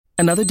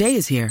Another day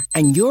is here,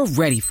 and you're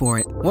ready for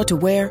it. What to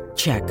wear?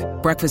 Check.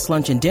 Breakfast,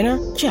 lunch, and dinner?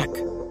 Check.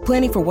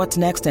 Planning for what's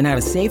next and how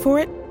to save for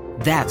it?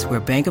 That's where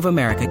Bank of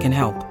America can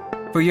help.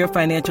 For your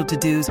financial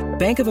to-dos,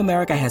 Bank of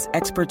America has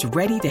experts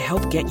ready to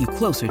help get you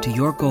closer to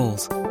your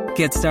goals.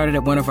 Get started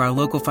at one of our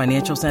local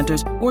financial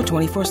centers or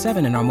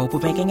 24/7 in our mobile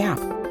banking app.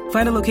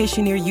 Find a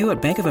location near you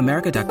at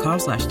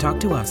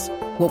bankofamerica.com/talktous.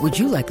 What would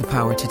you like the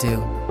power to do?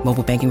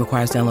 Mobile banking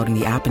requires downloading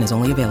the app and is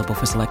only available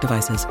for select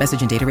devices.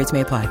 Message and data rates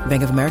may apply.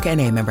 Bank of America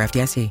N.A., member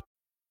FDIC.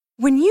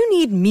 When you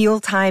need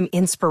mealtime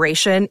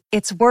inspiration,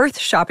 it's worth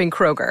shopping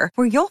Kroger,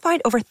 where you'll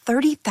find over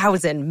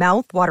 30,000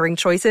 mouth-watering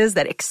choices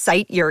that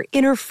excite your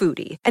inner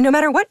foodie. And no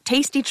matter what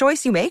tasty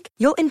choice you make,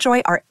 you'll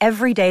enjoy our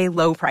everyday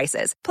low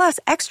prices, plus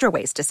extra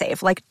ways to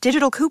save, like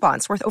digital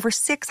coupons worth over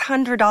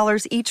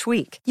 $600 each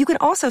week. You can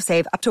also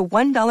save up to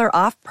 $1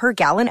 off per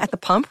gallon at the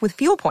pump with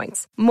fuel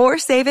points. More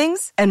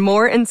savings and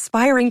more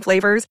inspiring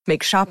flavors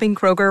make shopping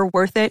Kroger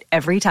worth it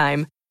every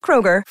time.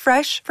 Kroger,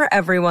 fresh for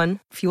everyone.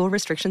 Fuel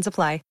restrictions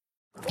apply.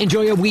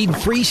 Enjoy a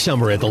weed-free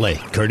summer at the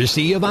lake,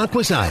 courtesy of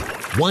Aquacide.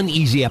 One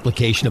easy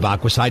application of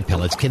Aquacide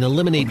pellets can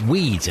eliminate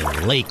weeds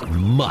and lake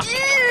muck.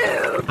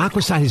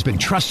 Aquacide has been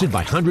trusted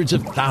by hundreds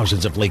of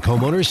thousands of lake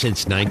homeowners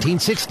since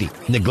 1960.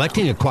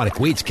 Neglecting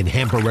aquatic weeds can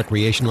hamper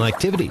recreational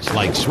activities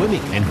like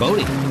swimming and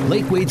boating.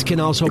 Lake weeds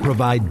can also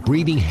provide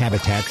breeding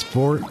habitats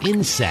for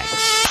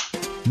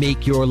insects.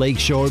 Make your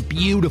lakeshore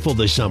beautiful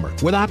this summer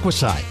with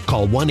Aquacide.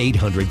 Call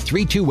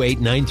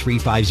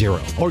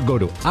 1-800-328-9350 or go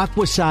to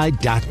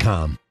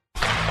aquacide.com.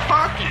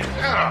 Hockey,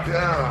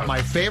 yeah.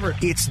 My favorite.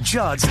 It's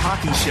Judd's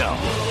Hockey Show.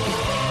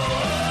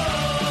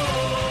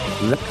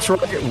 That's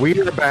right.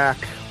 We are back.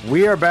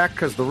 We are back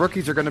because the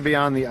rookies are going to be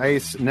on the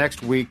ice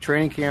next week.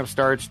 Training camp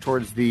starts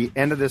towards the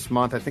end of this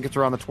month. I think it's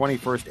around the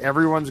 21st.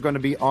 Everyone's going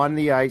to be on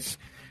the ice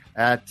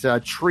at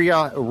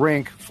Tria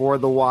Rink for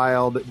the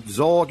Wild.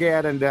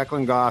 Zulgad and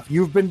Declan Goff,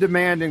 you've been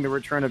demanding the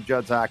return of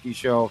Judd's Hockey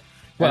Show.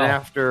 Well, and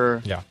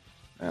after... Yeah.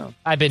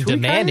 I've been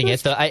demanding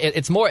it.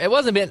 It's more. It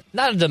wasn't been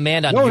not a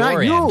demand on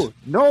your end.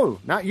 No,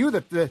 not you.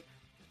 The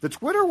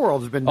Twitter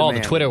world has been demanding.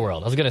 Oh, the Twitter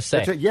world. I was going to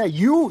say.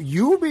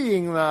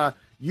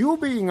 You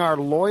being our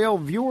loyal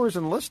viewers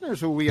and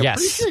listeners who we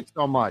appreciate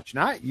so much.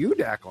 Not you,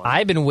 Declan.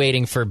 I've been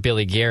waiting for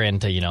Billy Guerin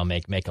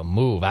to make a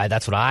move.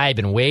 That's what I've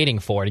been waiting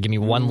for, to give me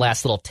one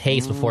last little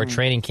taste before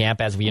training camp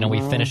as we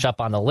finish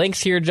up on the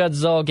links here, Judd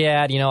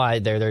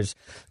Zulgad. There's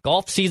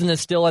golf season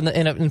is still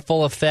in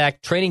full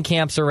effect. Training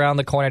camp's around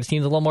the corner. It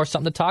seems a little more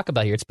something to talk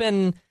about here. It's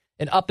been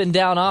an up and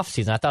down off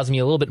season. I thought it was going to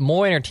be a little bit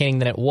more entertaining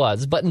than it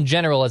was, but in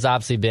general, it's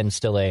obviously been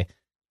still a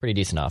pretty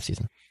decent off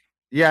season.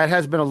 Yeah, it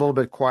has been a little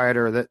bit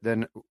quieter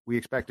than we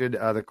expected.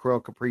 The Kirill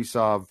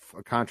Kaprizov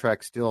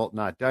contract still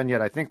not done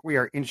yet. I think we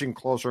are inching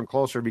closer and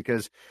closer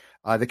because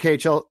the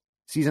KHL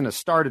season has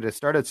started. It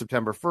started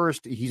September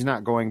 1st. He's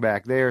not going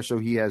back there, so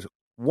he has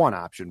one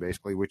option,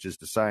 basically, which is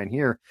to sign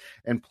here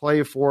and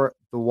play for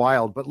the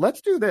Wild. But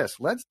let's do this.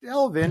 Let's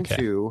delve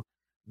into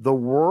the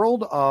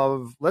Wild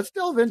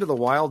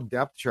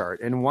depth chart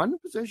and one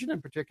position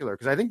in particular,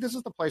 because I think this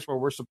is the place where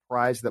we're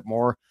surprised that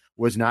more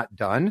was not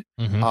done.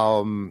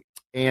 Mm-hmm.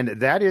 And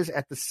that is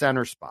at the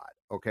center spot.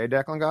 Okay,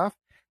 Declan Goff?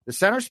 The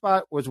center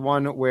spot was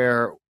one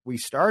where we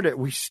started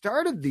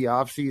the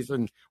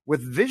offseason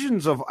with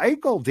visions of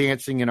Eichel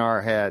dancing in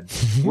our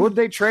heads. Would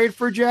they trade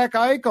for Jack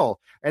Eichel?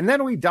 And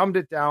then we dumbed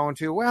it down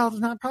to, well, it's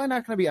probably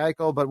not going to be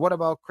Eichel, but what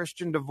about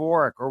Christian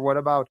Dvorak? Or what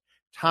about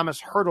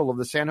Thomas Hertl of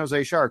the San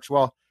Jose Sharks?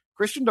 Well,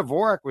 Christian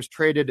Dvorak was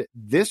traded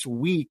this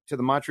week to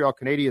the Montreal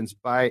Canadiens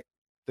by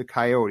the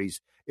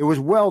Coyotes. It was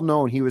well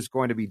known he was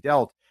going to be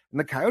dealt. And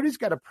the Coyotes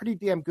got a pretty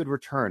damn good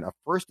return, a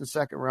first and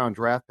second round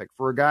draft pick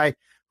for a guy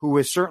who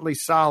is certainly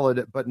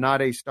solid, but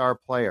not a star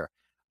player.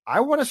 I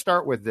want to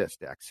start with this,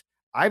 Dex.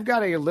 I've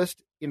got a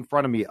list in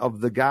front of me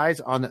of the guys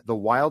on the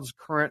Wild's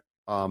current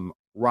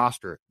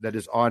roster that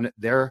is on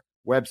their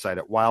website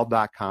at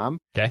wild.com.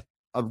 Okay.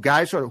 Of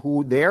guys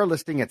who they're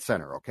listing at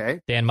center, okay?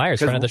 Dan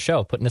Myers, friend of the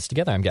show, putting this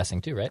together, I'm guessing,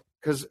 too, right?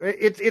 Because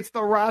it's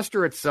the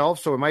roster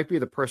itself, so it might be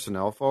the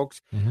personnel folks.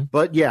 Mm-hmm.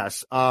 But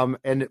yes,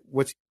 and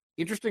what's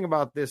interesting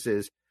about this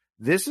is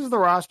the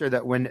roster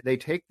that when they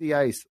take the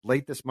ice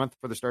late this month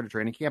for the start of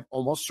training camp,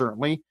 almost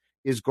certainly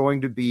is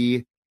going to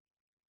be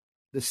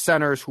the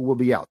centers who will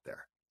be out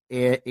there.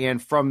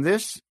 And from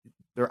this,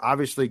 they're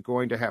obviously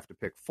going to have to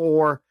pick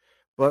four.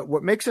 But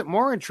what makes it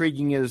more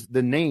intriguing is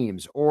the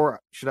names, or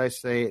should I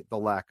say the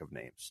lack of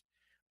names.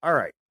 All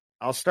right,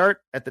 I'll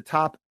start at the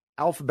top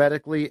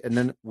alphabetically, and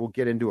then we'll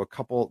get into a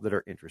couple that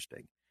are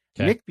interesting.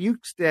 Okay. Nick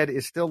Bjugstad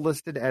is still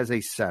listed as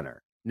a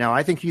center. Now,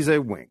 I think he's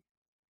a wing.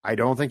 I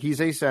don't think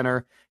he's a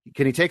center.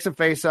 Can he take some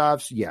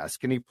faceoffs? Yes.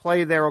 Can he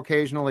play there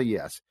occasionally?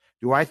 Yes.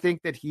 Do I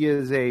think that he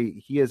is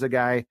a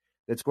guy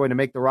that's going to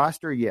make the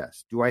roster?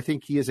 Yes. Do I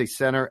think he is a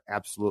center?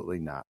 Absolutely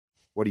not.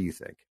 What do you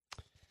think?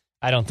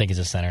 I don't think he's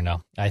a center,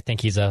 no. I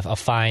think he's a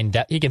fine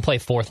he can play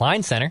fourth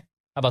line center.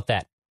 How about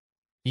that?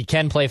 He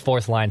can play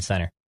fourth line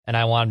center, and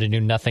I want him to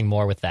do nothing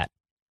more with that.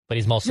 But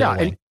he's mostly a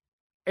wing.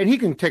 And he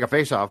can take a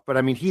faceoff, but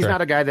I mean he's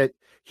not a guy that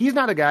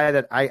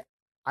I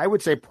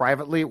would say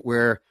privately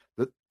where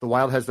the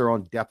Wild has their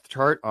own depth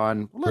chart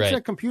on, let's say,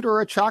 a computer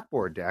or a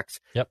chalkboard, Dex.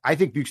 Yep. I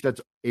think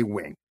Bukestad's a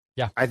wing.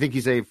 Yeah. I think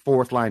he's a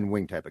fourth-line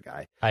wing type of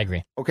guy. I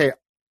agree. Okay,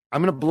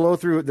 I'm going to blow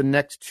through the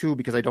next two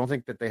because I don't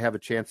think that they have a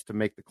chance to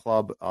make the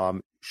club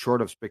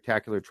short of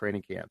spectacular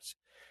training camps.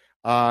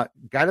 Guy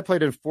that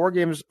played in 4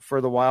 games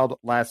for the Wild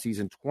last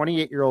season,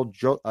 28-year-old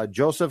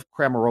Joseph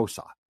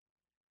Cramarosa.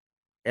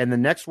 And the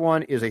next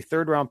one is a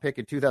third-round pick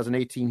in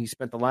 2018. He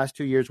spent the last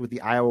 2 years with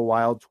the Iowa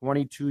Wild,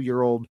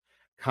 22-year-old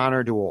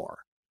Connor Dewar.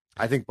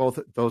 I think both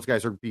those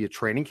guys are be a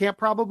training camp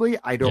probably.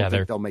 I don't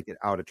think they'll make it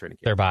out of training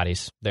camp. Their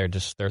bodies. They're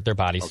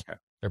bodies. Okay.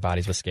 Their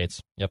bodies with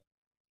skates. Yep.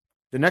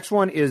 The next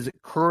one is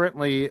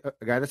currently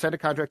a guy that signed a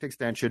contract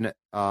extension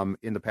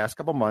in the past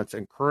couple months,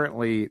 and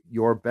currently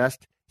your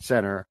best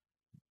center,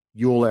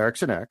 Joel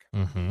Eriksson.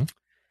 Mm-hmm.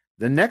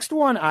 The next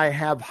one I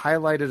have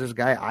highlighted as a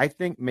guy I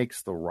think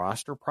makes the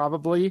roster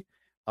probably.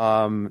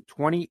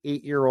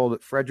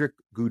 28-year-old Frederick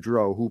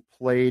Gaudreau, who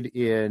played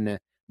in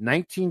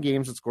 19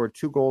 games and scored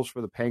 2 goals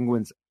for the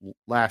Penguins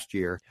last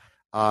year.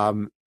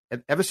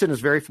 Evason is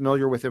very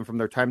familiar with him from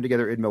their time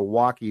together in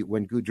Milwaukee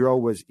when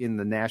Gaudreau was in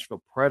the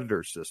Nashville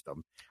Predators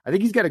system. I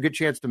think he's got a good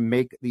chance to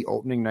make the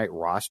opening night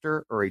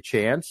roster, or a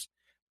chance,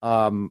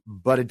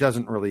 but it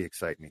doesn't really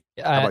excite me.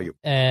 How about you?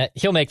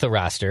 He'll make the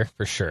roster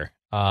for sure.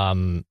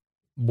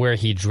 Where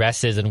he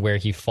dresses and where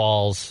he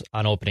falls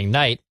on opening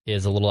night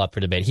is a little up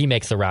for debate. He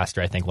makes the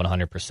roster, I think,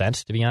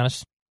 100%, to be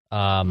honest.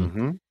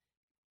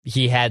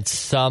 He had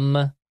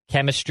some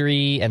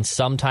chemistry and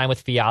some time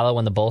with Fiala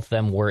when the both of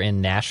them were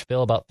in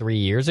Nashville about 3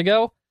 years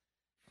ago.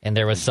 And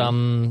there was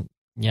some,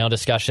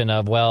 discussion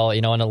of, well,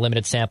 in a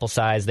limited sample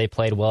size, they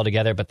played well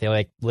together, but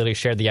they literally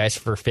shared the ice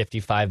for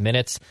 55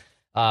 minutes.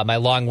 My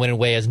long-winded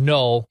way is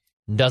no,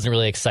 doesn't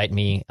really excite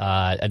me.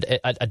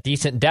 A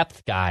decent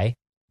depth guy,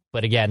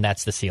 but again,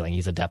 that's the ceiling.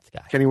 He's a depth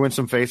guy. Can he win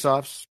some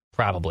faceoffs?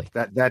 Probably.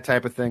 That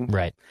type of thing?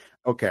 Right.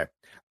 Okay.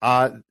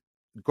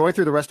 Going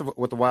through the rest of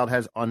what the Wild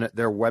has on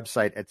their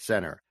website at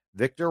center.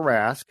 Victor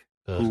Rask,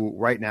 who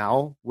right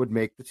now would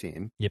make the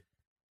team. Yep.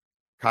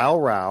 Kyle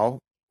Rao,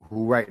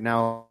 who right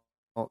now,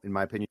 in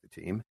my opinion,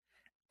 the team.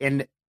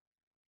 And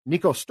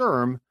Nico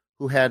Sturm,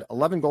 who had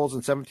 11 goals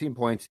and 17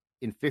 points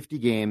in 50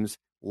 games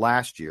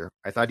last year.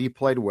 I thought he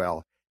played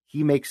well.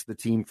 He makes the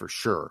team for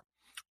sure.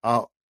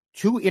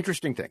 2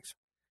 interesting things.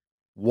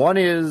 One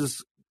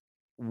is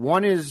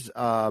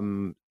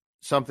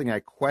something I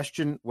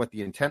question what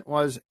the intent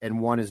was, and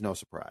one is no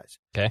surprise.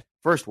 Okay.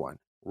 First one,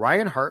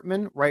 Ryan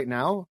Hartman right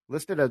now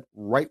listed as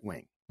right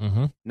wing,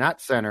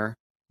 not center,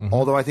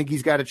 although I think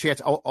he's got a chance.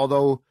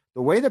 Although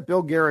the way that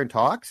Bill Guerin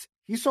talks,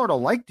 he sort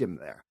of liked him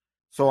there.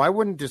 So I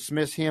wouldn't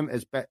dismiss him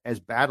as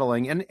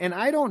battling. And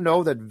I don't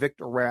know that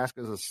Victor Rask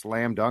is a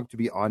slam dunk to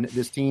be on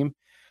this team.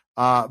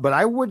 But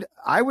I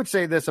would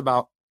say this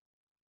about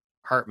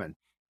Hartman.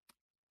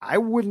 I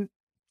wouldn't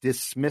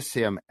dismiss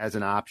him as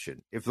an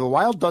option. If the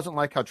Wild doesn't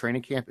like how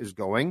training camp is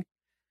going,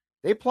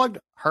 they plugged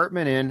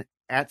Hartman in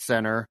at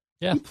center.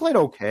 Yeah. He played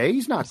okay.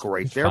 He's not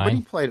great there,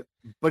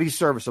 but he's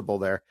serviceable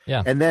there.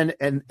 Yeah. And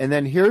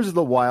then here's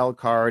the wild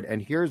card,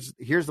 and here's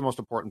the most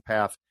important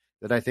path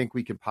that I think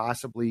we can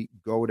possibly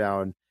go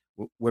down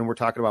when we're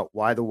talking about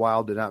why the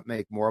Wild did not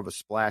make more of a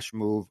splash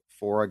move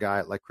for a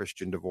guy like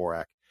Christian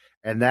Dvorak.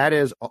 And that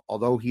is,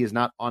 although he is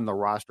not on the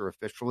roster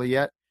officially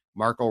yet,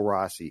 Marco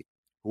Rossi,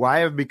 who I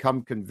have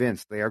become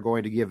convinced they are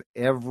going to give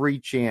every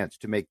chance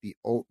to make the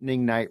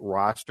opening night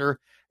roster,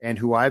 and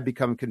who I've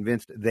become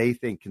convinced they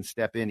think can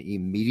step in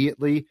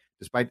immediately,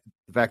 despite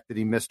the fact that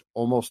he missed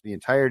almost the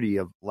entirety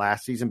of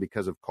last season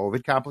because of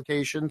COVID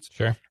complications,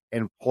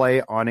 and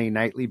play on a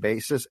nightly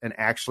basis and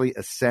actually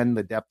ascend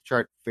the depth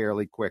chart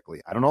fairly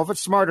quickly. I don't know if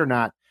it's smart or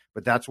not,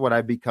 but that's what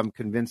I've become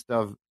convinced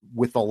of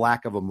with the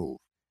lack of a move.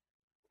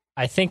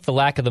 I think the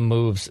lack of the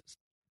moves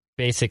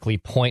basically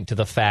point to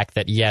the fact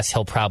that, yes,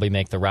 he'll probably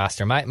make the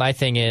roster. My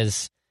thing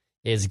is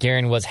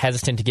Guerin was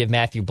hesitant to give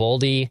Matthew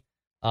Boldy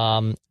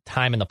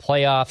time in the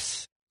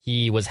playoffs.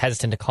 He was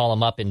hesitant to call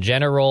him up in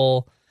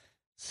general.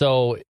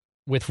 So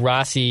with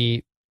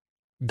Rossi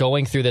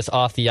going through this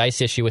off the ice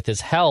issue with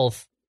his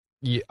health,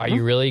 are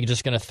you really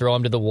just going to throw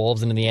him to the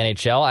Wolves into the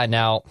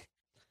NHL?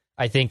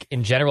 I think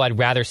in general, I'd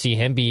rather see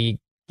him be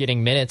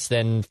getting minutes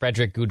than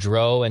Frederick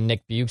Gaudreau and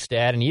Nick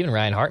Bjugstad and even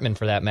Ryan Hartman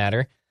for that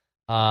matter.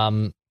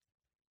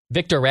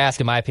 Victor Rask,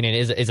 in my opinion,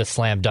 is a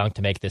slam dunk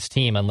to make this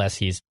team unless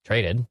he's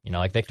traded.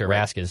 Victor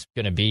Rask is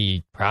going to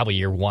be probably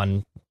your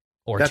 1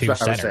 or 2 center. That's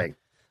what I was saying.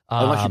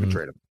 Unless you can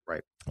trade him,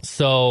 right?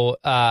 So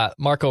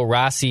Marco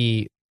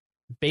Rossi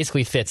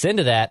basically fits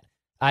into that.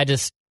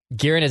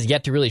 Guerin has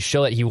yet to really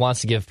show that he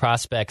wants to give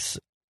prospects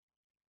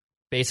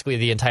basically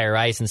the entire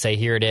ice and say,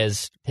 here it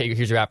is,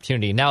 here's your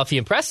opportunity. Now, if he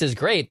impresses,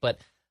 great, but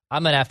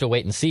I'm going to have to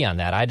wait and see on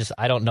that.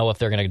 I don't know if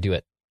they're going to do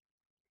it.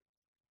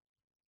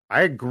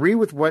 I agree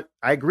with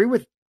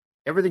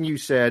everything you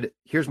said.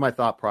 Here's my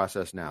thought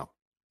process now.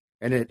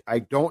 And I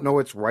don't know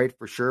it's right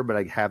for sure, but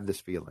I have this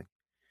feeling.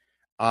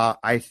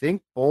 I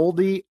think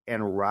Boldy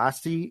and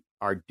Rossi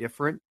are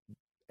different,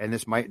 and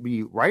this might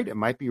be right, it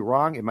might be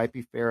wrong, it might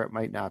be fair, it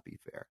might not be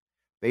fair,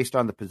 based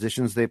on the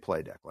positions they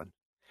play, Declan.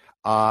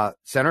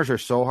 Centers are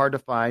so hard to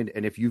find,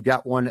 and if you've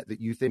got one that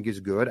you think is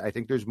good, I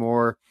think there's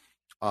more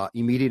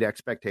immediate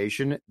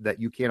expectation that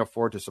you can't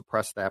afford to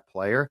suppress that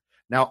player.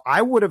 Now,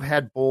 I would have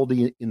had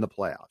Boldy in the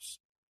playoffs.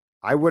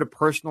 I would have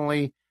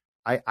personally.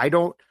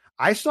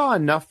 I saw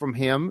enough from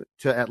him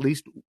to at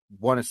least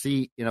want to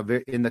see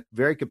in the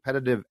very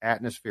competitive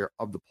atmosphere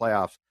of the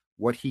playoffs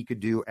what he could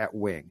do at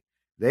wing.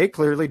 They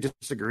clearly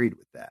disagreed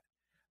with that.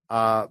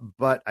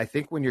 But I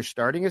think when you're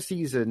starting a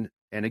season,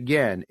 and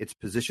again, it's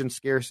position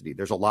scarcity.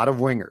 There's a lot of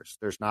wingers.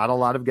 There's not a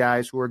lot of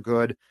guys who are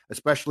good,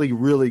 especially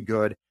really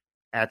good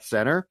at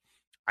center.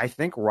 I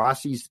think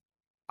Rossi's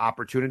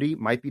opportunity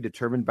might be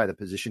determined by the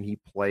position he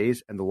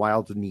plays and the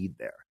Wild's need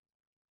there.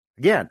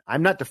 Again,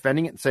 I'm not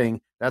defending it and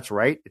saying that's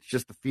right. It's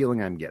just the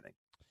feeling I'm getting.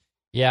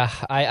 Yeah,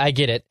 I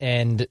get it.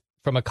 And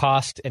from a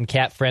cost and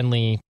cap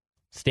friendly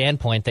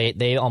standpoint,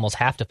 they almost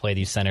have to play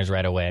these centers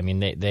right away. I mean,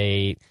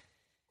 they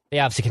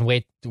obviously can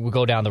wait to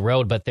go down the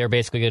road, but they're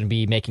basically going to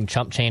be making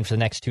chump change for the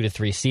next 2 to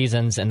 3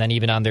 seasons. And then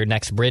even on their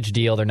next bridge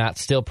deal,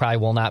 probably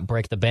will not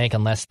break the bank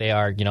unless they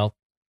are,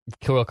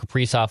 Kirill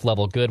Kaprizov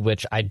level good,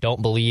 which I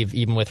don't believe,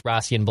 even with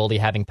Rossi and Boldy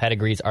having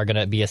pedigrees, are going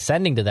to be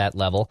ascending to that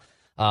level.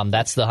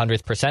 That's the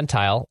 100th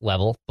percentile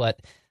level.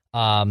 But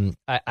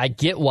I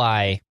get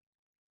why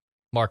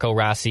Marco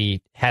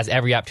Rossi has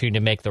every opportunity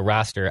to make the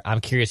roster. I'm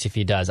curious if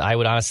he does. I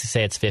would honestly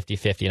say it's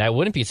 50-50, and I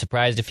wouldn't be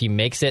surprised if he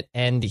makes it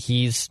and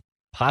he's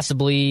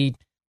possibly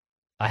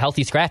a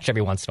healthy scratch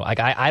every once in a while.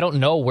 I don't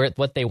know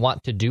what they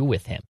want to do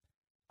with him.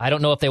 I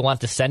don't know if they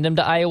want to send him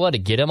to Iowa to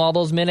get him all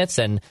those minutes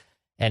and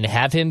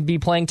have him be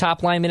playing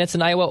top line minutes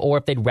in Iowa, or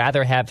if they'd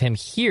rather have him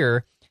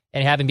here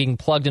and have him being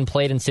plugged and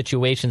played in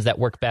situations that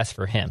work best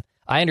for him.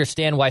 I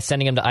understand why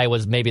sending him to Iowa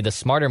is maybe the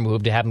smarter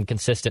move to have him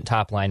consistent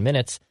top line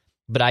minutes,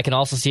 but I can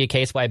also see a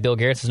case why Bill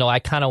Guerin says, no, I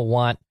kind of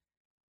want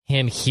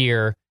him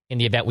here in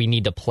the event we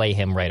need to play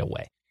him right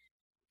away.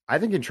 I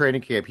think in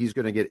training camp, he's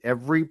going to get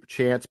every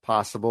chance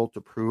possible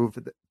to prove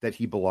that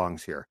he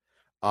belongs here.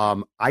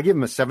 I give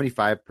him a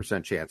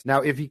 75% chance.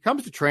 Now, if he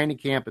comes to training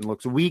camp and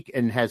looks weak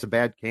and has a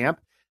bad camp,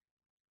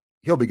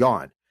 he'll be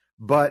gone.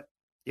 But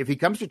if he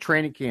comes to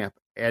training camp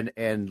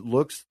and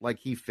looks like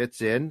he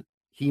fits in,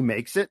 he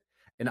makes it.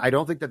 And I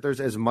don't think that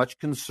there's as much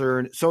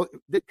concern. So,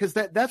 because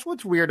that's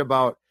what's weird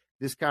about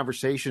this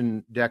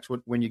conversation, Dex,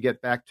 when you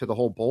get back to the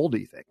whole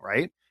Boldy thing,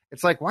 right?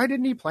 It's like, why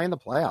didn't he play in the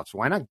playoffs?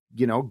 Why not,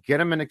 get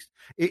him in?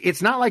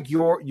 It's not like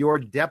your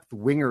depth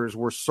wingers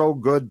were so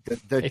good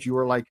that you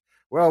were like,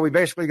 well, we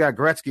basically got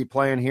Gretzky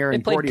playing here. They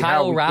and played Gordie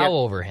Kyle Rao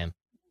over him.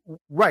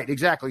 Right,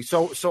 exactly.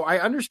 So I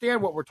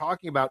understand what we're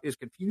talking about is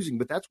confusing,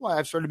 but that's why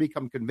I've started to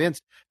become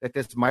convinced that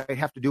this might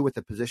have to do with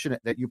the position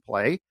that you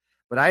play.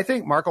 But I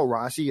think Marco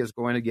Rossi is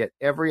going to get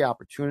every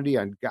opportunity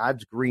on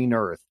God's green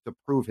earth to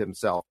prove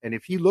himself. And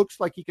if he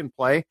looks like he can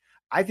play,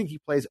 I think he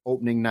plays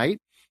opening night.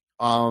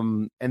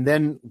 And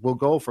then we'll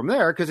go from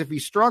there. Because if he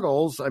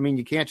struggles, I mean,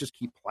 you can't just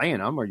keep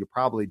playing him, or you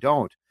probably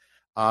don't.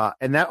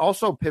 And that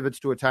also pivots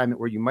to a time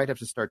where you might have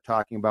to start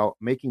talking about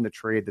making the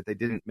trade that they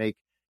didn't make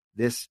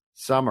this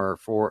summer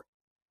for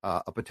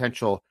a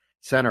potential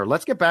center.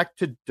 Let's get back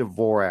to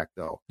Dvorak,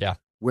 though. Yeah.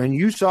 When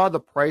you saw the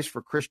price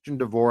for Christian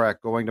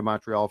Dvorak going to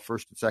Montreal,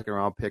 first and second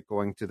round pick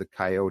going to the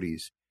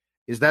Coyotes,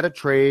 is that a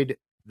trade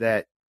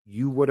that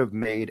you would have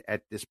made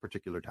at this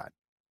particular time?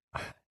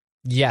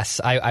 Yes,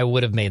 I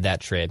would have made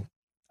that trade.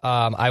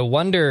 I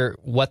wonder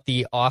what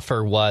the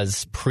offer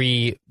was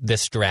pre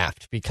this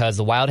draft, because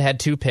the Wild had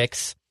 2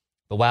 picks.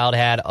 The Wild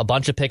had a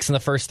bunch of picks in the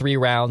first 3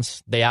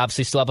 rounds. They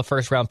obviously still have a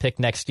first round pick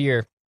next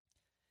year.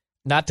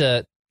 Not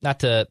to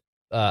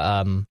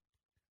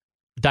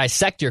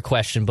dissect your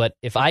question, but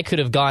if I could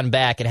have gone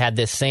back and had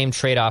this same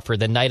trade offer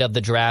the night of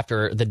the draft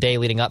or the day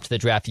leading up to the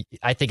draft,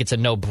 I think it's a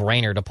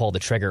no-brainer to pull the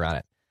trigger on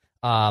it.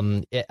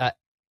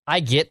 I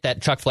get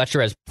that Chuck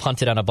Fletcher has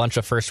punted on a bunch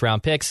of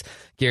first-round picks.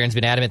 Guerin's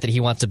been adamant that he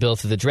wants to build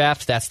through the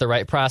draft. That's the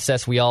right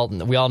process. We all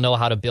know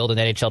how to build an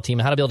NHL team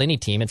and how to build any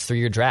team. It's through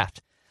your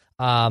draft.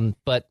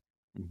 But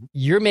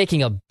you're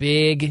making a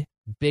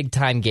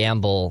big-time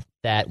gamble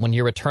that when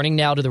you're returning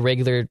now to the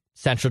regular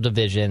Central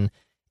Division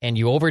and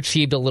you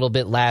overachieved a little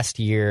bit last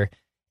year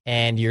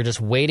and you're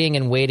just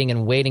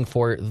waiting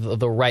for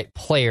the right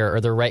player or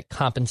the right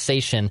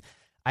compensation,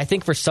 I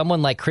think for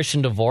someone like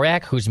Christian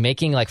Dvorak, who's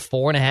making like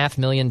 $4.5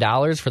 million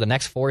for the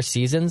next 4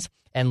 seasons,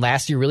 and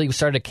last year really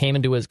started to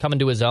come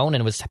into his own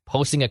and was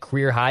posting a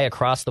career high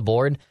across the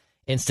board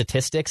in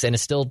statistics and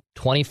is still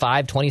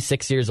 25,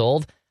 26 years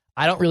old,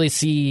 I don't really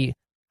see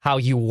how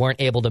you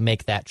weren't able to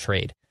make that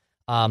trade.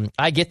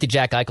 I get the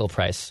Jack Eichel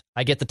price.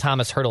 I get the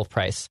Thomas Hertl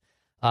price.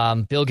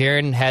 Bill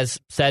Guerin has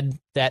said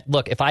that,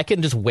 look, if I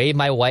can just wave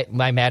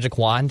my magic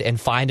wand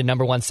and find a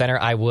number 1 center,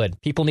 I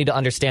would. People need to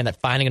understand that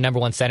finding a number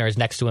 1 center is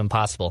next to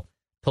impossible.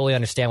 Totally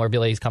understand where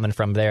Billy's coming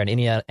from there, and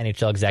any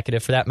NHL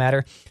executive for that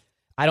matter.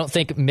 I don't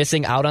think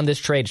missing out on this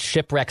trade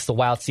shipwrecks the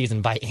Wild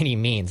season by any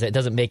means. It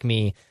doesn't make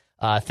me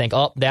think,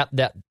 oh,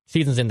 that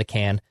season's in the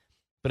can.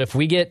 But if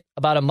we get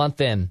about a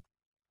month in,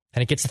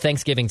 and it gets to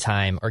Thanksgiving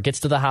time or gets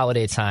to the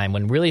holiday time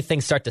when really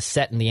things start to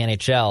set in the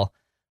NHL,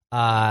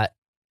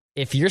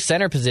 if your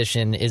center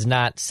position is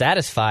not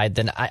satisfied,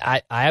 then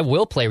I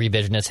will play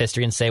revisionist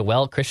history and say,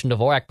 well, Christian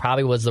Dvorak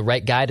probably was the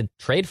right guy to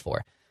trade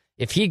for.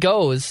 If he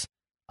goes,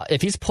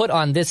 if he's put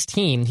on this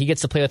team, he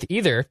gets to play with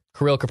either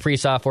Kirill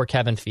Kaprizov or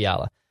Kevin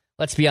Fiala.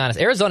 Let's be honest.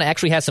 Arizona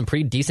actually has some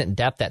pretty decent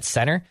depth at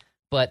center,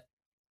 but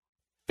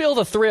Phil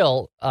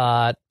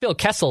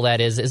Kessel,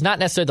 that is not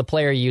necessarily the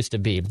player he used to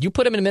be. You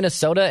put him in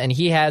Minnesota, and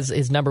he has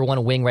his number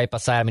one wing right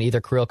beside him in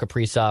either Kirill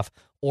Kaprizov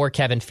or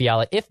Kevin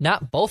Fiala, if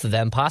not both of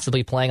them,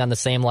 possibly playing on the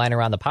same line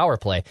around the power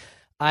play.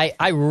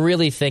 I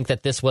really think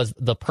that this was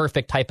the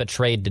perfect type of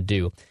trade to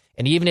do.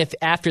 And even if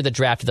after the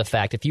draft of the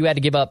fact, if you had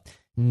to give up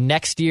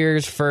next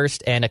year's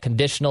first and a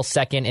conditional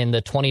second in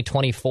the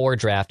 2024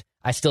 draft,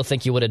 I still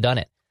think you would have done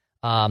it.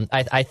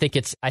 I think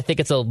it's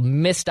a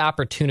missed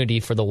opportunity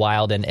for the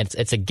Wild, and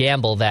it's a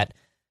gamble that,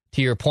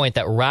 to your point,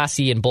 that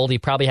Rossi and Boldy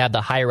probably had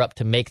the higher up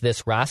to make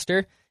this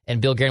roster,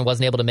 and Bill Guerin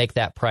wasn't able to make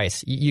that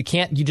price. You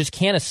just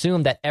can't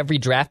assume that every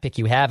draft pick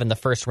you have in the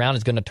first round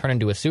is going to turn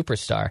into a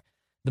superstar.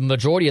 The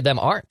majority of them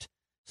aren't.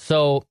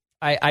 So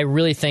I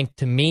really think,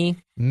 to me,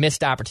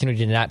 missed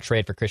opportunity to not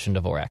trade for Christian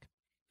Dvorak.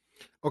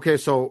 Okay,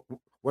 so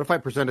what if I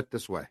present it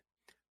this way?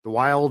 The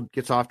Wild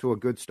gets off to a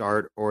good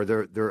start, or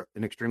they're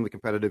an extremely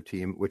competitive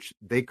team, which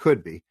they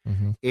could be,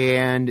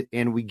 and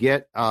we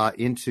get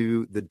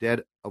into the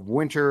dead of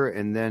winter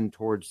and then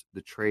towards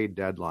the trade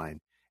deadline,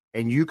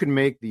 and you can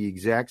make the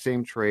exact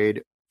same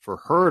trade for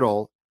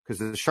Hertl because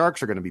the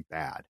Sharks are going to be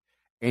bad,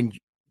 and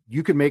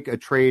you can make a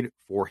trade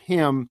for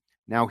him.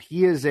 Now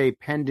he is a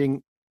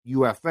pending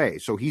UFA,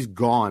 so he's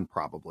gone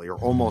probably, or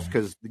almost,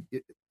 because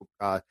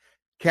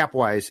cap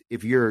wise,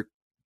 if you're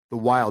the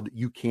Wild,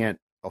 you can't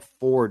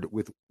afford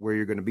with where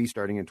you're going to be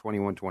starting in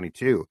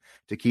 21-22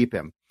 to keep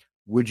him.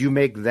 Would you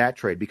make that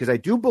trade? Because I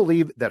do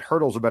believe that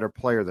Hertl's a better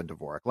player than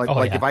Dvorak.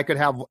 If I could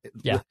have,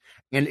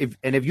 and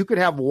if you could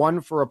have one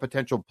for a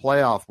potential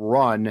playoff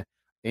run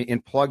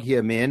and plug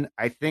him in,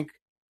 I think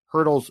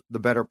Hertl's the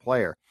better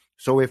player.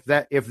 So if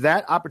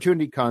that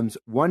opportunity comes,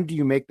 one, do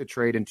you make the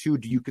trade, and two,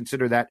 do you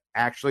consider that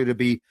actually to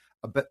be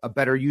a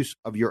better use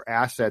of your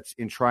assets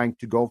in trying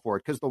to go for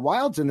it? Because the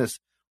Wild's in this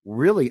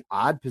really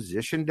odd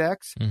position,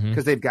 Dex,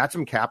 because they've got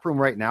some cap room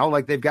right now.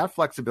 Like, they've got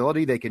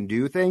flexibility, they can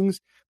do things,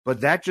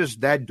 but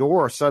that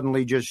door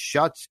suddenly just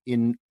shuts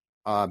in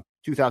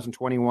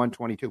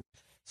 2021-22.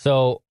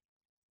 So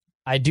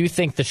I do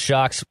think the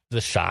Sharks,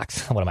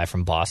 what am I,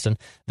 from Boston?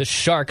 The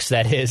Sharks,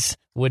 that is,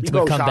 would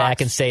come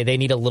back and say they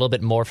need a little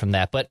bit more from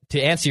that. But to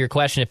answer your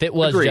question, if it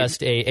was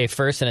just a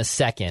first and a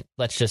second,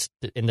 let's just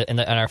in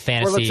our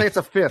fantasy, let's say it's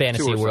a fifth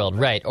fantasy world,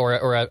 right,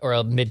 or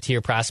a mid-tier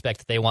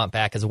prospect that they want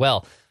back as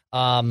well.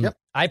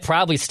 I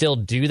probably still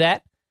do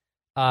that.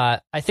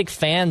 I think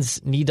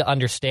fans need to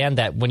understand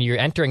that when you're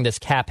entering this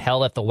cap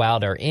hell that the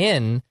Wild are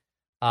in,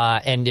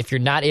 and if you're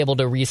not able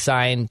to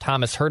re-sign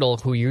Thomas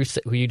Hertl, who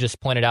you just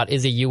pointed out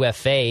is a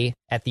UFA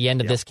at the end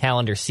of this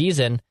calendar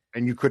season,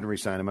 and you couldn't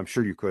re-sign him, I'm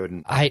sure you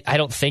couldn't. I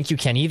don't think you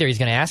can either. He's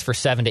going to ask for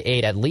 7 to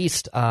 8 at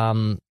least.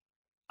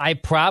 I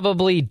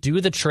probably do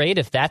the trade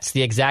if that's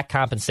the exact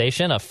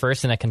compensation, a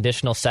first and a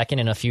conditional second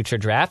in a future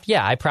draft.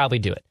 Yeah, I probably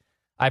do it.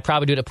 I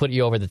probably do it to put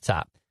you over the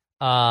top.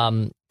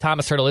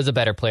 Thomas Hertl is a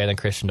better player than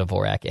Christian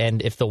Dvorak,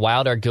 and if the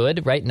Wild are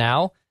good right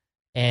now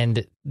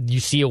and you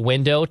see a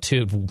window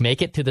to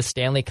make it to the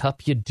Stanley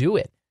Cup, you do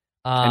it.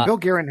 And Bill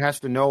Guerin has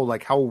to know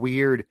like how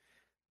weird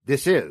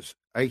this is.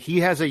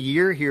 He has a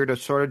year here to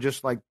sort of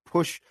just like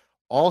push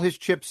all his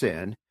chips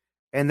in,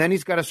 and then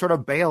he's got to sort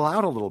of bail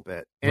out a little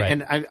bit.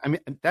 And I mean,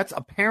 that's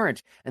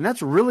apparent, and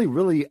that's really,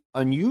 really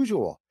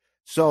unusual.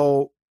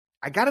 So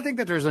I got to think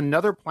that there's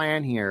another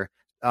plan here.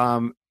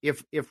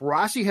 If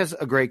Rossi has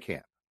a great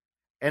camp,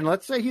 and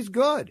let's say he's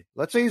good,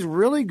 let's say he's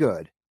really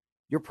good,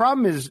 your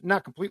problem is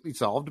not completely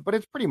solved, but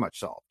it's pretty much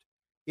solved.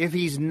 If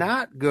he's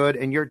not good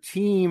and your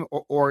team,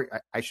 or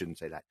I shouldn't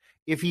say that,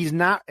 if he's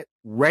not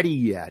ready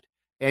yet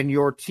and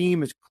your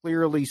team is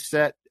clearly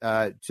set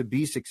to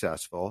be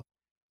successful,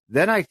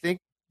 then I think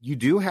you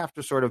do have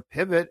to sort of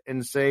pivot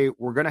and say,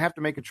 we're going to have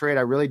to make a trade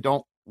I really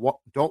don't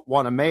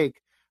want to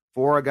make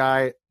for a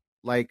guy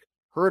like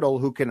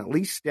Hertl, who can at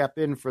least step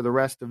in for the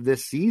rest of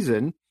this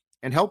season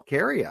and help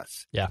carry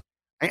us. Yeah.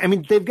 I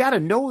mean, they've got to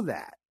know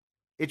that.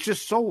 It's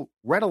just so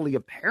readily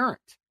apparent.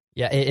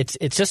 Yeah,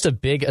 it's just a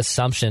big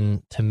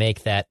assumption to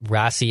make that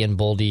Rossi and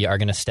Boldy are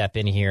going to step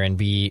in here and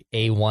be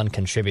A1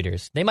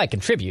 contributors. They might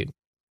contribute.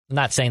 I'm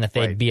not saying that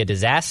they'd be a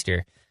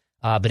disaster,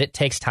 but it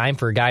takes time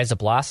for guys to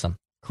blossom.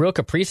 Kirill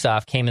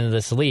Kaprizov came into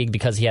this league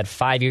because he had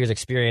 5 years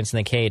experience in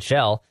the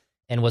KHL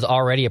and was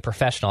already a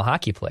professional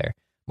hockey player.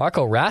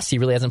 Marco Rossi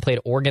really hasn't played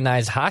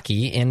organized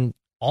hockey in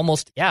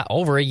almost,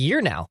 over a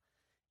year now.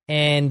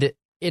 And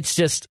it's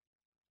just,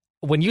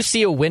 when you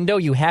see a window,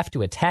 you have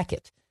to attack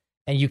it.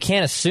 And you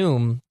can't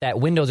assume that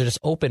windows are just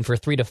open for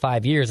 3 to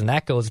 5 years, and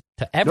that goes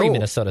to every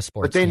Minnesota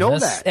sports team. But they know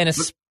that. And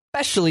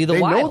especially the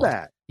Wild. They know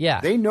that.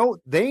 Yeah.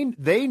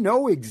 They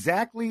know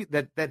exactly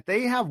that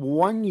they have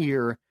 1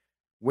 year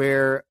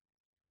where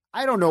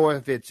I don't know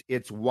if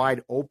it's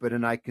wide open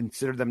and I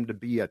consider them to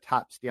be a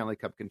top Stanley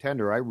Cup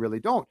contender. I really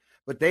don't.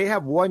 but they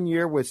have 1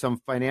 year with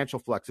some financial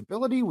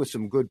flexibility, with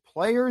some good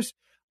players.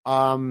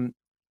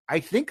 I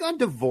think on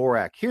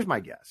Dvorak, here's my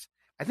guess.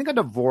 I think on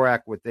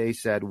Dvorak, what they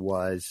said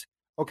was,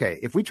 okay,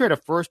 if we trade a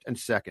first and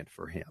second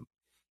for him,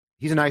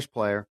 he's a nice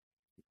player,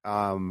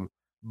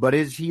 but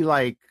is he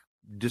like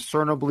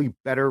discernibly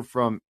better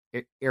from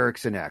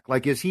Eriksson Ek?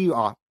 Like, is he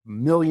a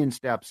million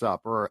steps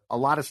up or a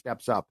lot of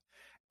steps up?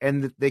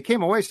 And they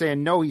came away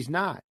saying, no, he's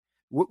not,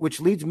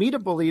 which leads me to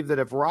believe that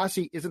if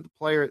Rossi isn't the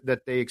player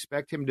that they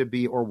expect him to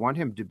be or want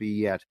him to be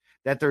yet,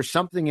 that there's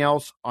something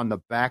else on the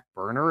back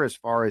burner as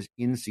far as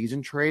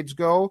in-season trades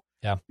go.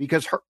 Yeah.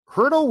 Because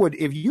Hertl would,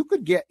 if you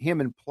could get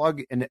him and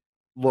plug and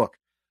look,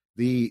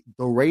 the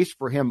race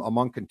for him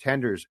among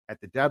contenders at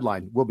the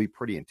deadline will be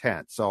pretty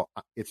intense. So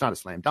it's not a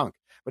slam dunk.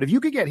 But if you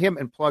could get him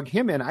and plug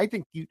him in, I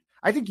think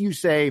you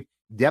say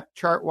depth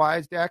chart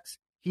wise, Dex,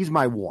 he's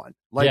my one.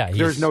 Like, yeah,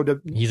 he's an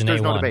A1. He's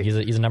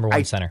a number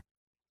one center.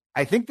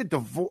 I think the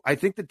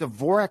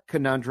Dvorak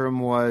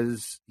conundrum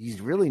was he's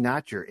really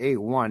not your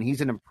A1.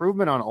 He's an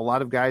improvement on a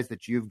lot of guys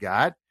that you've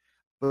got.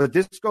 But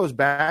this goes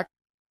back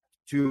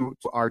to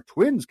our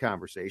Twins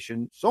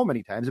conversation so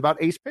many times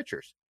about ace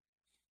pitchers.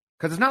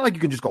 Because it's not like you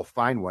can just go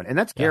find one. And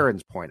that's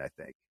Garen's point, I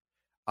think.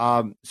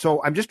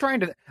 So I'm trying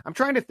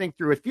to think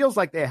through. It feels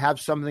like they have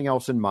something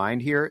else in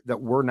mind here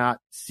that we're not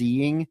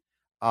seeing.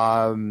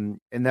 And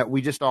that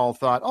we just all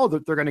thought, oh,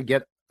 they're going to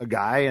get a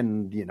guy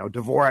and,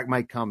 Dvorak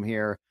might come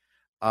here.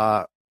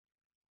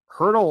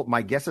 Hertl,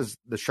 my guess is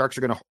the Sharks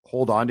are going to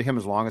hold on to him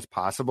as long as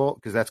possible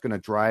because that's going to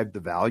drive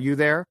the value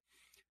there.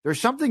 There's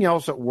something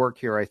else at work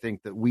here, I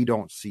think, that we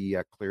don't see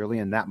clearly,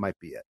 and that might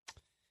be it.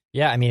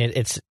 Yeah, I mean,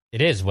 it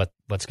is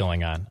what's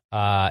going on.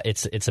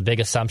 It's a big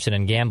assumption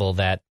and gamble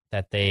that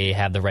they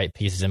have the right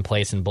pieces in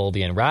place in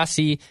Boldy and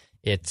Rossi.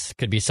 It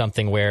could be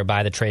something where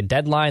by the trade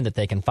deadline that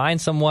they can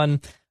find someone.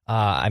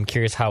 I'm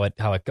curious how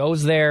it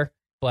goes there,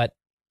 but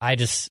I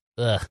just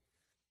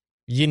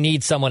you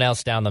need someone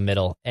else down the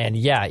middle. And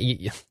yeah,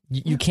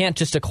 you can't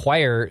just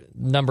acquire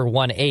number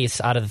one ace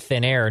out of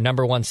thin air, or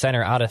number one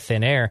center out of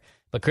thin air.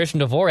 But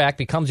Christian Dvorak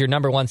becomes your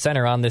number one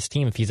center on this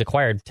team if he's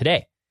acquired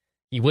today.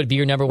 He would be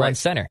your number one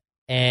center.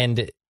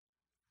 And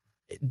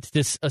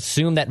just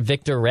assume that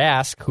Victor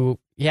Rask, who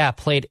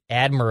played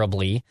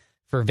admirably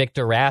for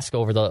Victor Rask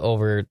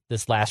over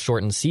this last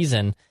shortened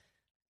season,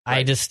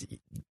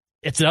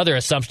 it's another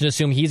assumption to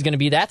assume he's going to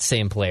be that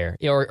same player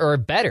or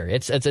better.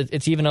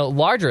 It's even a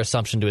larger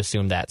assumption to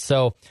assume that.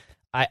 So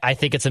I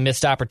think it's a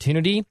missed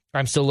opportunity.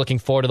 I'm still looking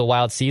forward to the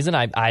Wild season.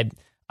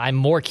 I'm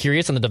more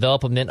curious on the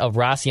development of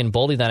Rossi and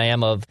Boldy than I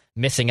am of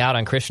missing out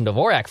on Christian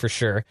Dvorak for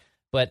sure.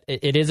 But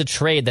it is a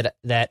trade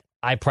that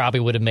I probably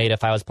would have made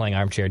if I was playing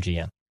armchair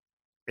GM.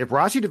 If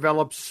Rossi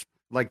develops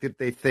like that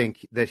they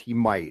think that he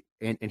might,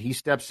 and he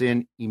steps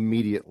in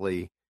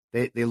immediately,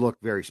 they look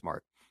very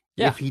smart.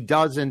 Yeah. If he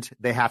doesn't,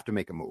 they have to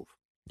make a move.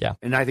 Yeah.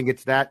 And I think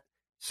it's that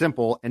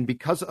simple. And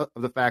because of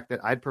the fact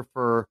that I'd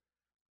prefer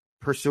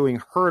pursuing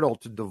Hertl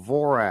to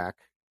Dvorak,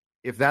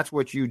 if that's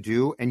what you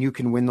do and you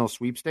can win those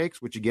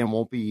sweepstakes, which again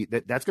won't be,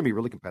 that's going to be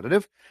really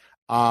competitive,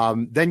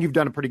 then you've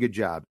done a pretty good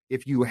job.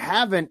 If you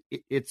haven't,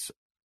 it's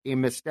a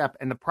misstep.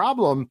 And the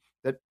problem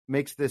that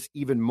makes this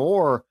even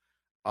more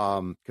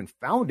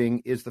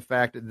confounding is the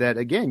fact that,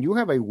 again, you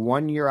have a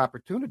 1 year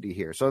opportunity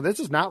here. So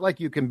this is not like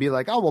you can be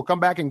like, oh, we'll come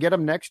back and get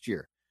him next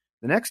year.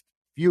 The next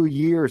few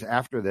years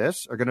after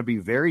this are going to be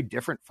very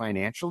different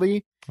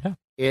financially. Yeah.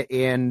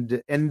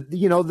 And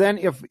then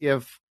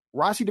if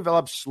Rossi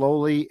develops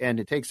slowly and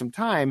it takes some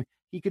time,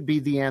 he could be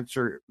the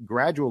answer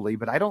gradually,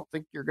 but I don't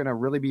think you're going to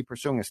really be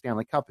pursuing a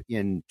Stanley Cup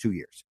in 2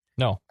 years.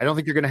 No. I don't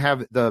think you're going to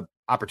have the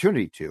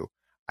opportunity to.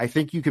 I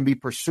think you can be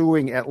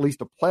pursuing at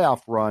least a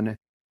playoff run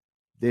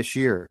this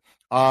year.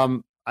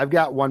 I've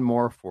got one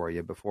more for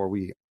you before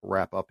we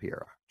wrap up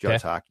here,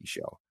 Judd's Hockey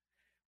Show.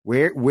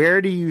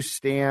 Where do you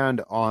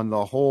stand on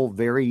the whole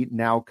very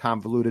now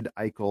convoluted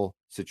Eichel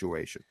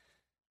situation?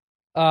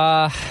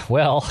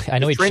 Well, I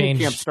know he training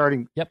changed camp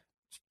starting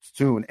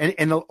soon,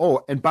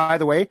 and by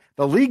the way,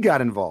 the league got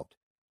involved.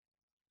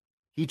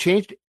 He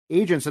changed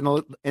agents, and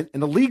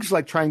the league's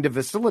like trying to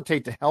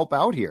facilitate to help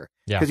out here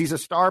because he's a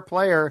star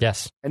player.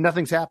 Yes, and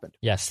nothing's happened.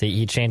 Yes,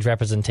 he changed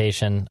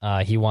representation.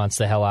 He wants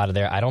the hell out of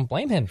there. I don't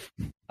blame him.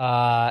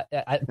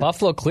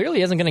 Buffalo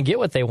clearly isn't going to get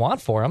what they want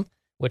for him,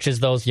 which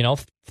is those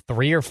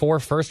 3 or 4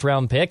 first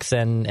round picks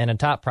and a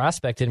top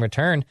prospect in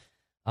return.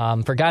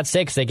 For God's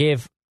sakes, they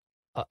gave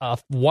a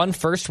 1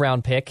 first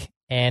round pick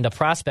and a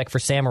prospect for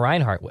Sam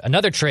Reinhart.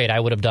 Another trade I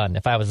would have done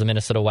if I was the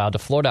Minnesota Wild to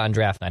Florida on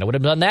draft night. I would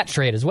have done that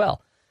trade as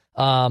well.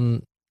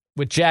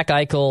 With Jack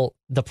Eichel,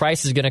 the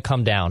price is going to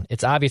come down.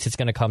 It's obvious it's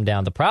going to come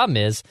down. The problem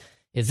is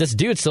this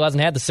dude still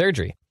hasn't had the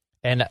surgery.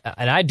 And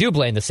I do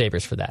blame the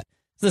Sabres for that.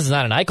 This is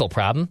not an Eichel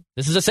problem.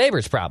 This is a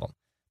Sabres problem.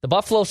 The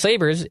Buffalo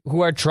Sabres,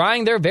 who are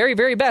trying their very,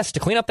 very best to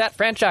clean up that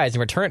franchise and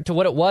return it to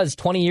what it was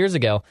 20 years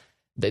ago,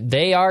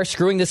 they are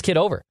screwing this kid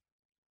over.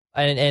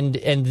 And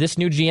this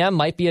new GM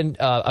might be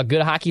a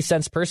good hockey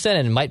sense person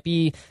and might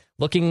be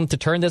looking to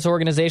turn this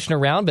organization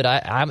around. But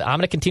I'm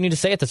going to continue to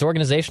say it. This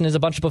organization is a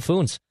bunch of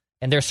buffoons,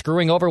 and they're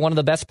screwing over one of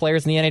the best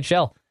players in the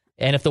NHL.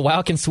 And if the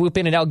Wild can swoop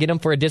in and out, get him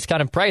for a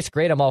discounted price,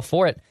 great, I'm all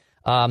for it.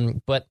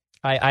 But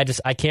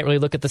I can't really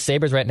look at the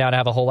Sabres right now and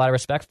have a whole lot of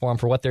respect for them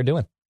for what they're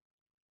doing.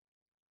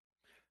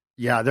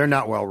 Yeah, they're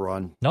not well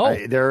run. No,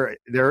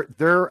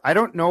 they're. I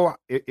don't know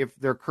if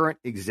their current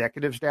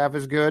executive staff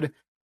is good,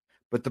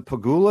 but the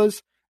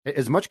Pagulas,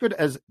 as much good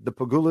as the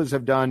Pagulas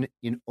have done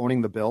in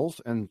owning the Bills,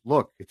 and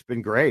look, it's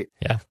been great.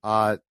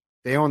 Yeah.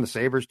 They own the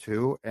Sabres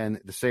too,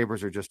 and the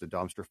Sabres are just a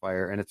dumpster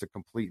fire, and it's a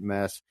complete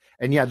mess.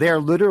 And yeah, they are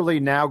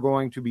literally now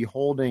going to be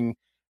holding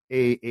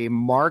a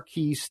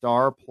marquee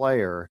star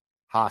player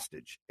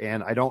hostage,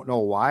 and I don't know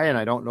why, and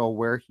I don't know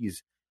where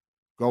he's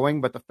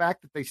going, but the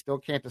fact that they still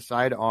can't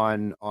decide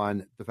on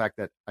the fact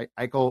that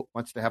Eichel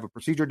wants to have a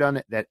procedure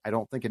done that I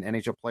don't think an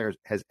NHL player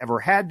has ever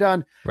had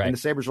done, right. And the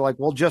Sabres are like,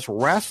 well, just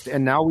rest,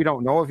 and now we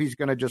don't know if he's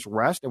going to just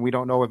rest, and we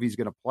don't know if he's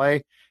going to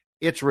play.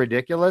 It's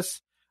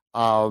ridiculous.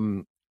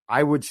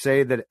 I would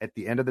say that at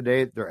the end of the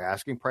day, their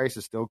asking price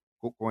is still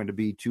going to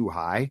be too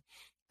high,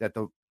 that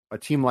a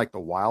team like the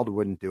Wild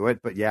wouldn't do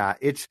it. But yeah,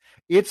 it's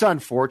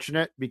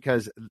unfortunate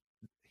because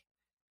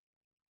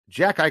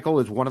Jack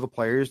Eichel is one of the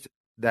players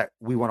that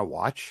we want to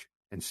watch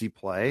and see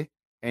play,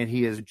 and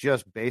he is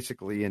just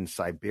basically in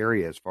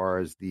Siberia as far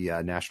as the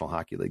National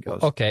Hockey League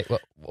goes. Okay,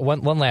 well,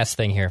 one last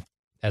thing here,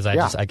 as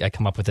I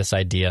come up with this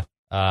idea.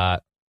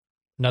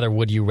 Another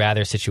would you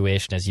rather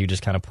situation, as you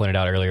just kind of pointed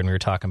out earlier when we were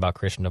talking about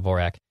Christian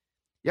Dvorak.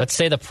 Yep. Let's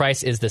say the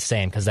price is the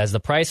same, because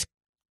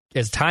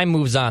as time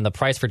moves on, the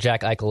price for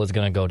Jack Eichel is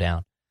going to go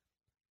down.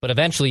 But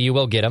eventually you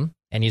will get him,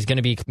 and he's going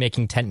to be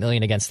making $10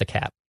 million against the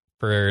cap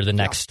for the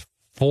next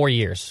 4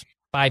 years,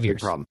 5 years.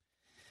 Big problem.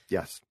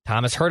 Yes.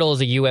 Thomas Hertl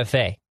is a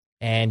UFA,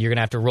 and you're going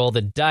to have to roll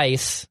the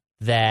dice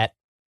that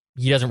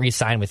he doesn't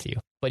re-sign with you.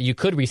 But you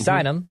could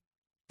re-sign him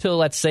to,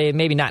 let's say,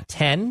 maybe not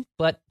 10,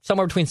 but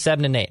somewhere between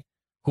 7 and 8.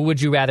 Who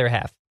would you rather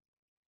have?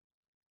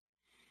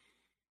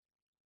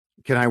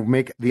 Can I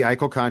make the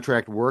Eichel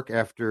contract work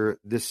after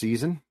this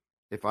season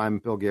if I'm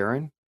Bill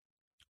Guerin?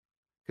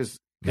 Because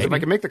if I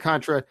can make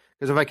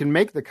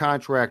the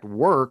contract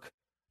work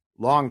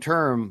long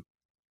term,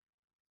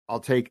 I'll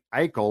take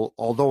Eichel,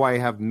 although I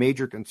have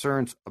major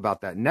concerns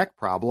about that neck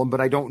problem,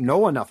 but I don't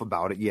know enough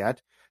about it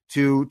yet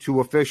to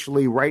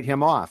officially write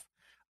him off.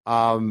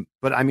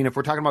 But I mean, if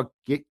we're talking about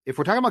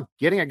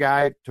getting a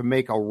guy to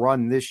make a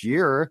run this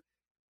year,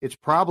 it's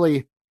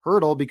probably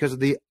Hertl because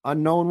of the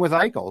unknown with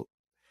Eichel.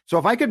 So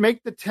if I could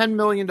make the $10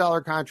 million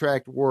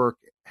contract work,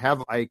 have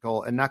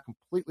Eichel, and not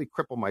completely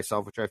cripple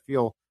myself, which I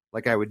feel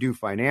like I would do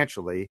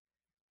financially,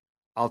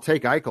 I'll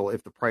take Eichel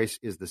if the price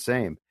is the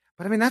same.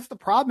 But I mean, that's the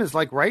problem, is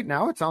like right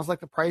now, it sounds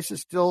like the price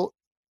is still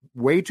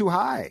way too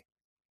high.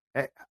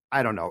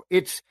 I don't know.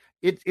 It's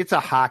a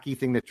hockey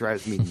thing that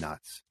drives me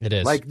nuts. It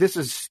is. Like, this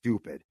is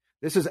stupid.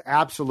 This is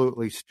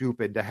absolutely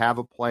stupid to have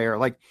a player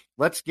like,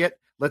 let's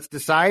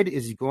decide,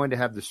 is he going to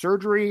have the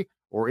surgery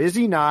or is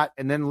he not?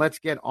 And then let's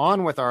get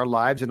on with our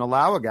lives and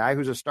allow a guy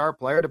who's a star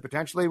player to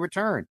potentially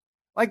return.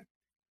 Like,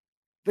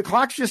 the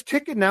clock's just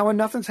ticking now and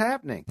nothing's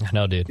happening.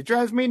 No, dude. It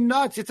drives me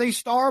nuts. It's a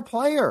star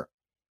player.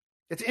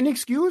 It's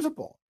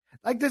inexcusable.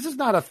 Like, this is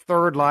not a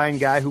third line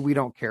guy who we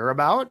don't care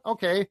about.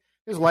 Okay,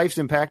 his life's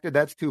impacted.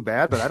 That's too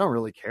bad, but I don't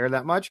really care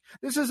that much.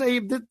 This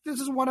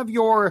is one of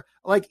your,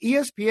 like,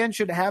 ESPN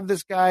should have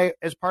this guy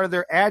as part of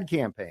their ad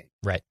campaign.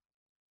 Right.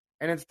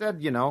 And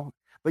instead,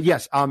 but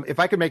yes, if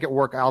I could make it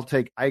work, I'll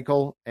take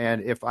Eichel.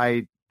 And if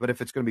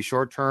it's going to be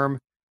short term,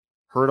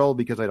 Hertl,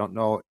 because I don't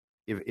know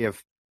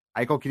if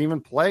Eichel can even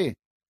play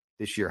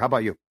this year. How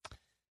about you?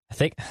 I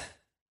think,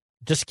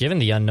 just given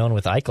the unknown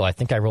with Eichel, I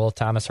think I roll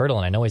Thomas Hertl,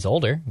 and I know he's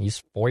older.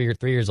 He's 3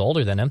 years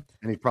older than him,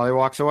 and he probably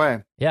walks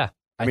away. Yeah,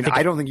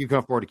 I don't think you can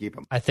afford to keep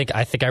him. I think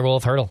I roll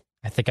with Hertl.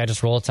 I think I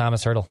just roll with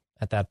Thomas Hertl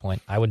at that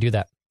point. I would do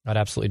that. I'd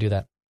absolutely do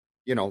that.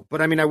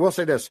 But I mean, I will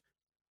say this: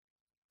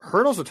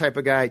 Hertl's the type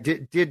of guy.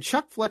 Did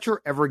Chuck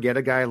Fletcher ever get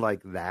a guy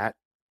like that?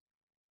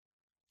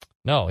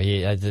 No,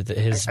 he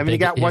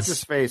got what's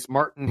his face,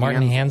 Martin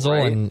Hansel,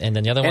 right? and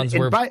then the other ones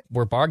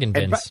were bargain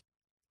bins.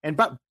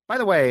 But by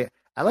the way,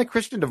 I like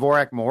Christian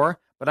Dvorak more,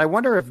 but I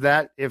wonder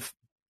if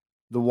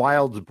the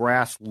Wild's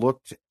brass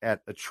looked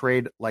at a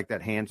trade like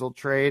that Hansel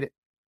trade,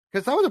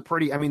 because that was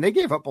they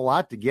gave up a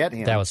lot to get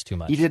him. That was too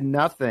much. He did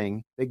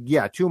nothing.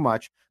 Too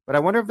much. But I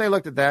wonder if they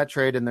looked at that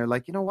trade and they're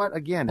like, you know what?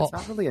 Again, it's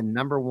not really a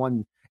number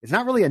one. It's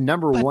not really a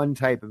number one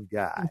type of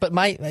guy. But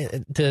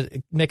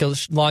to make a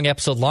long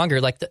episode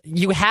longer, like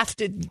you have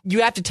to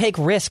take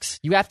risks.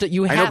 You have to take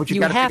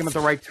them at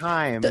the right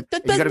time.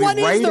 When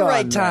is the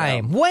right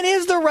time? When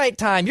is the right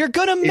time? You're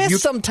gonna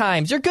miss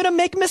sometimes. You're gonna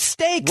make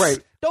mistakes. Right.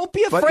 Don't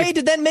be afraid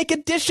to then make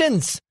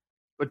additions.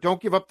 But don't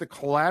give up the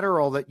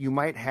collateral that you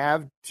might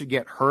have to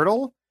get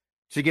Hertl,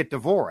 to get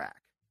Dvorak.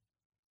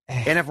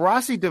 And if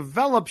Rossi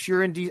develops,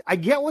 I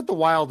get what the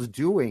Wild's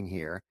doing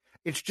here.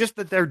 It's just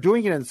that they're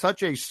doing it in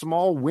such a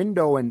small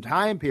window and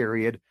time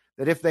period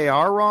that if they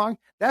are wrong,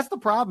 that's the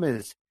problem.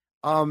 Is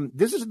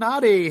this is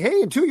not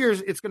in 2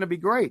 years it's going to be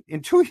great.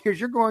 In 2 years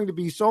you're going to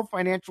be so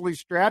financially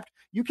strapped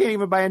you can't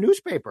even buy a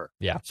newspaper.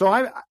 Yeah.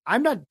 So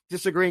I'm not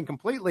disagreeing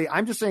completely.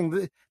 I'm just saying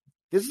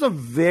this is a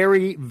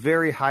very,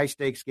 very high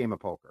stakes game of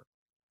poker.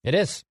 It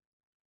is.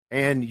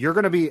 And you're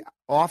going to be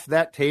off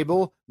that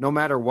table no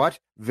matter what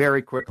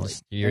very quickly.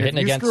 You're and hitting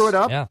if you against. Screw it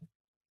up, yeah.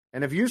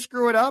 And if you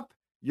screw it up,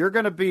 you're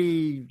going to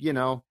be,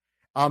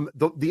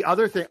 the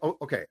other thing. Oh,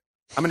 okay.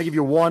 I'm going to give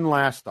you one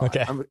last thought.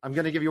 Okay. I'm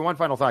going to give you one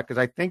final thought because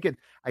I think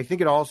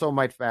it also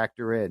might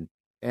factor in.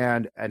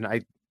 And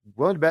I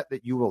will bet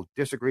that you will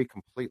disagree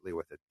completely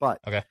with it. But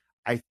okay.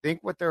 I think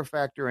what they're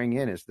factoring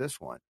in is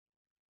this one.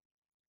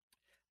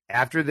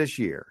 After this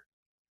year,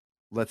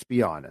 let's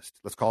be honest.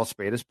 Let's call a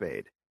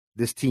spade.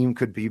 This team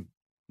could be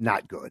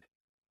not good.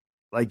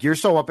 Like, you're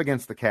so up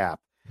against the cap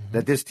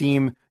that this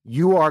team,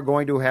 you are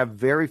going to have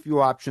very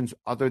few options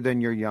other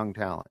than your young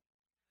talent.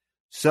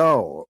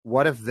 So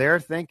what if they're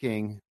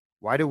thinking,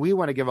 why do we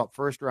want to give up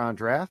first-round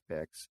draft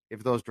picks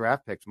if those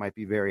draft picks might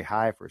be very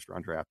high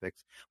first-round draft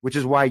picks, which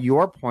is why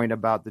your point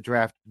about the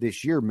draft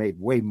this year made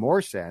way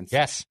more sense.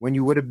 Yes. When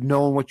you would have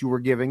known what you were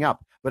giving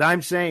up. But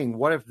I'm saying,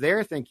 what if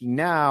they're thinking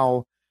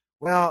now,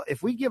 well,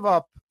 if we give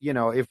up,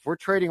 if we're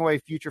trading away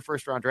future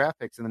first-round draft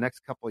picks in the next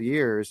couple of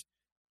years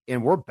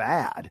and we're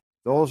bad,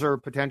 those are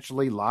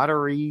potentially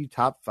lottery,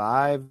 top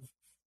 5,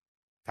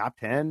 top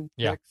 10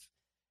 yeah. picks.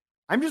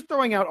 I'm just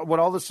throwing out what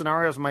all the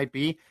scenarios might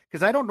be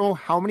because I don't know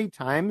how many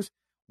times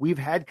we've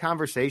had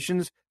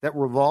conversations that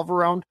revolve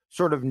around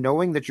sort of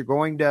knowing that you're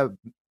going to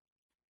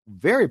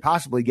very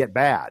possibly get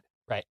bad.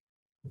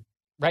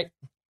 Right.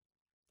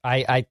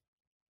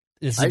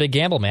 This is a big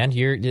gamble, man.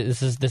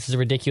 This is a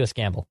ridiculous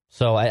gamble.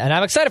 So, and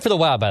I'm excited for the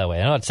Wild, by the way.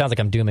 I know it sounds like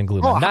I'm doom and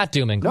gloom. I'm not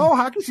doom and gloom. No,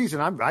 hockey season.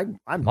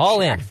 I'm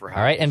all in. For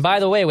all right. And by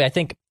the way, I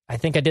think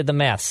I did the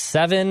math.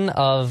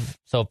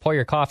 So pour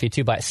your coffee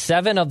too. But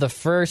 7 of the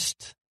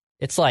first,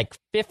 it's like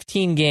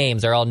 15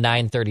 games are all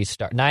 9:30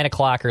 start, 9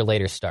 o'clock or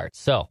later starts.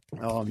 So,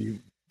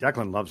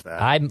 Declan loves that.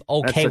 I'm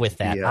okay with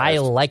that. I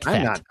like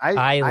that.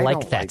 I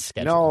like that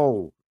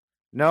schedule.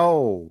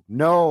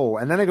 No.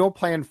 And then they don't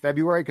play in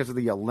February because of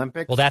the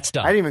Olympics. Well, that's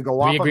done. I didn't even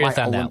go off on my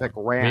Olympic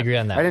rant. We agree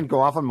on that. I didn't go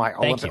off on my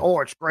Olympic. Oh,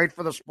 it's great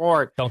for the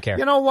sport. Don't care.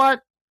 You know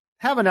what?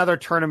 Have another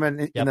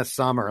tournament in the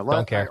summer.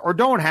 Don't care. Or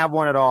don't have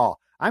one at all.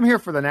 I'm here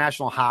for the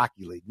National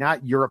Hockey League,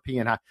 not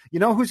European hockey. You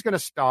know who's going to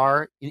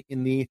star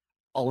in the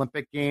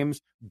Olympic Games?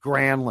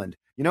 Granlund.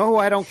 You know who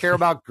I don't care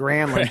about?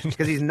 Granlund,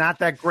 because he's not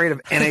that great of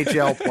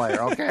NHL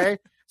player, okay?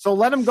 So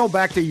let him go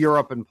back to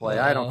Europe and play.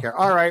 I don't care.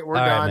 All right, we're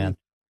done. Man.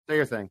 Say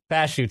your thing.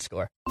 Fast shoot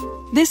score.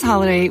 This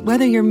holiday,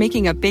 whether you're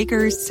making a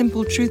Baker's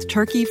Simple Truth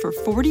turkey for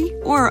 40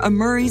 or a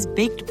Murray's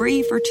Baked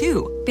Brie for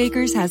 2,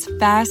 Baker's has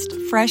fast,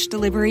 fresh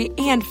delivery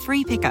and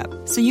free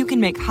pickup, so you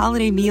can make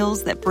holiday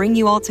meals that bring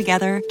you all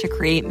together to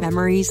create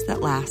memories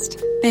that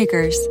last.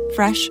 Baker's,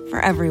 fresh for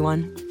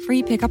everyone.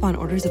 Free pickup on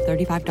orders of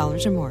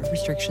 $35 or more.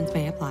 Restrictions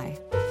may apply.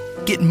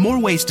 Get more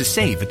ways to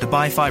save at the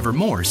Buy 5 or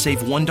More Save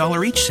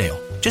 $1 each sale.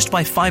 Just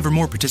buy 5 or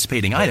more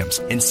participating items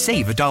and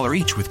save $1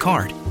 each with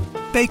card.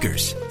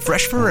 Baker's,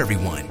 fresh for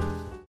everyone.